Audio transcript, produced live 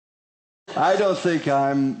I don't think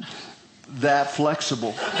I'm that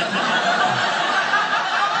flexible.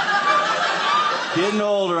 Getting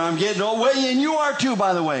older, I'm getting old. Well, and you are too,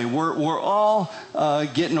 by the way. We're all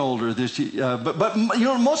getting older this year. But you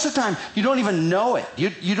know, most of the time you don't even know it.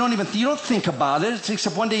 You don't think about it.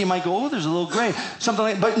 Except one day you might go, oh, there's a little gray, something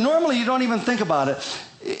like. But normally you don't even think about it,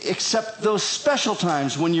 except those special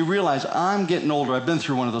times when you realize I'm getting older. I've been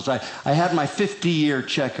through one of those. I had my 50-year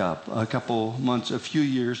checkup a couple months, a few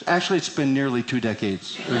years. Actually, it's been nearly 2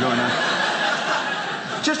 decades going on.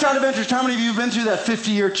 Just out of interest, how many of you have been through that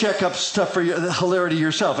 50-year checkup stuff for your hilarity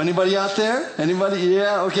yourself? Anybody out there? Anybody?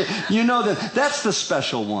 Yeah, okay. You know that's the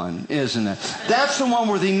special one, isn't it? That's the one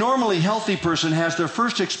where the normally healthy person has their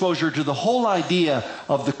first exposure to the whole idea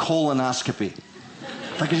of the colonoscopy.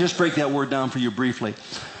 If I could just break that word down for you briefly.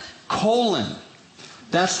 Colon,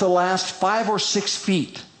 that's the last 5 or 6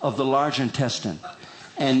 feet of the large intestine.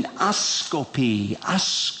 And oscopy,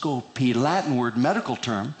 Latin word, medical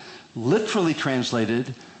term, literally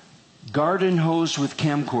translated, garden hose with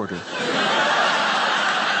camcorder.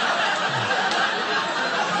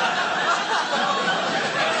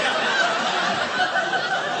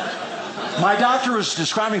 My doctor was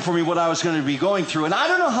describing for me what I was going to be going through, and I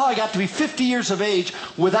don't know how I got to be 50 years of age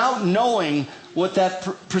without knowing what that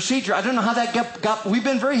procedure, I don't know how that got, we've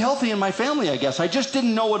been very healthy in my family, I guess. I just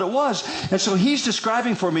didn't know what it was. And so he's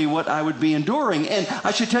describing for me what I would be enduring. And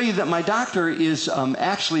I should tell you that my doctor is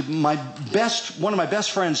actually one of my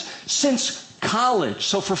best friends since college.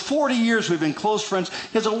 So for 40 years we've been close friends.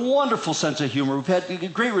 He has a wonderful sense of humor. We've had a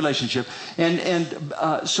great relationship.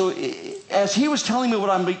 So as he was telling me what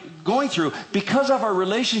I'm going through, because of our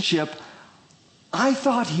relationship, I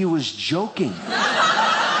thought he was joking.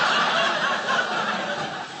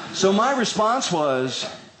 So my response was,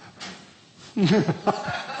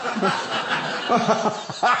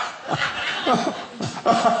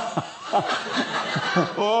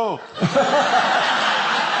 oh.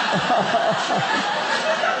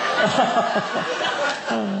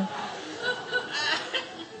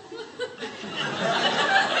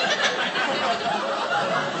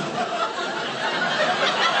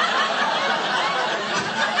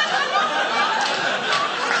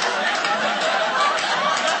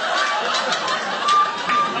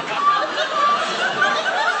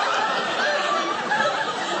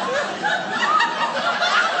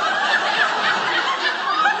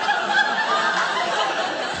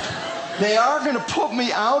 They are going to put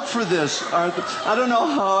me out for this. I don't know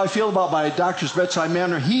how I feel about my doctor's bedside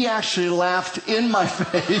manner. He actually laughed in my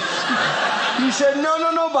face. He said,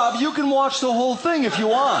 no, Bob, you can watch the whole thing if you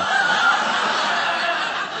want.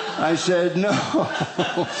 I said, no,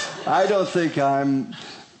 I don't think I'm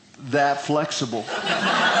that flexible.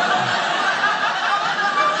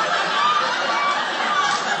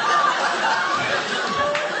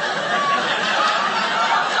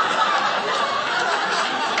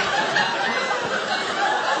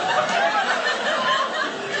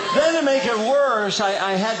 Then to make it worse,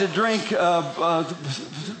 I had to drink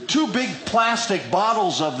 2 big plastic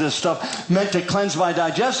bottles of this stuff meant to cleanse my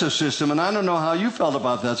digestive system. And I don't know how you felt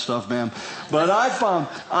about that stuff, ma'am, but I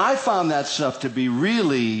found that stuff to be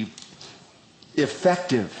really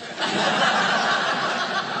effective.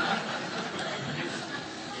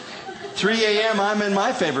 3 a.m., I'm in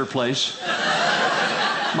my favorite place.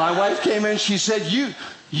 My wife came in, she said, you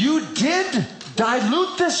did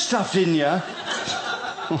dilute this stuff, didn't you?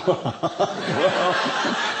 Well,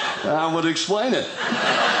 I would explain it.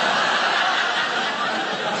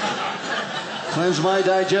 Cleanse my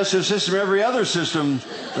digestive system, every other system.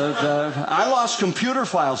 I lost computer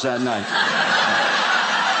files that night.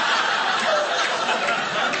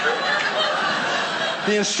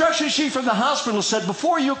 The instruction sheet from the hospital said,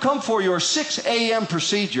 before you come for your 6 a.m.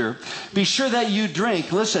 procedure, be sure that you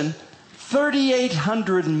drink, listen,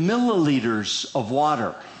 3,800 milliliters of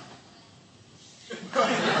water.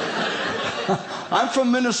 I'm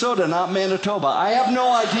from Minnesota, not Manitoba. I have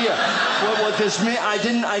no idea what this means.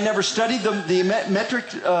 I never studied the metric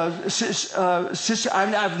system.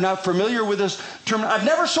 I'm not familiar with this term. I've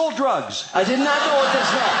never sold drugs. I did not know what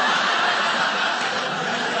this meant.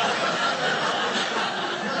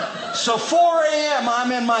 So 4 a.m.,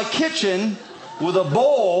 I'm in my kitchen with a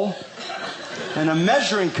bowl and a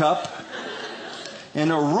measuring cup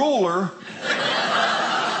and a ruler.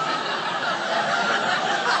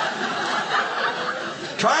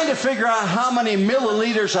 Trying to figure out how many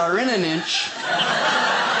milliliters are in an inch.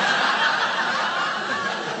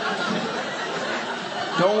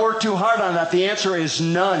 Don't work too hard on that. The answer is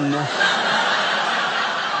none.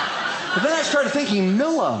 But then I started thinking,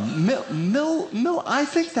 I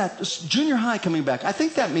think that, junior high coming back, I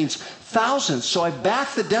think that means thousands. So I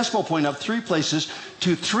backed the decimal point up 3 places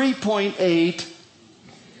to 3.8.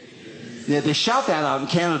 Yeah, they shout that out in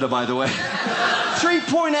Canada, by the way.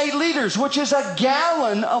 3.8 liters, which is a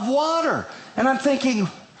gallon of water. And I'm thinking,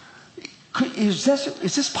 is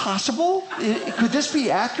this possible? Could this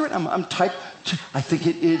be accurate? I'm type 2. I think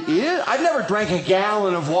it is. I've never drank a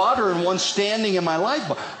gallon of water in one standing in my life,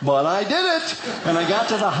 but I did it. And I got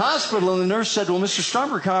to the hospital, and the nurse said, well, Mr.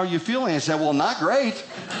 Stromberg, how are you feeling? I said, well, not great.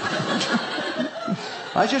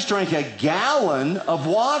 I just drank a gallon of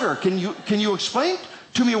water. Can you explain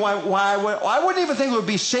to me why I wouldn't even think it would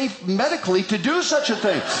be safe medically to do such a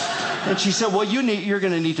thing? And she said, well, you're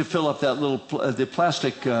going to need to fill up that the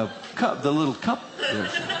plastic cup, the little cup.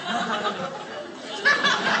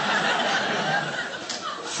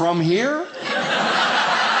 From here?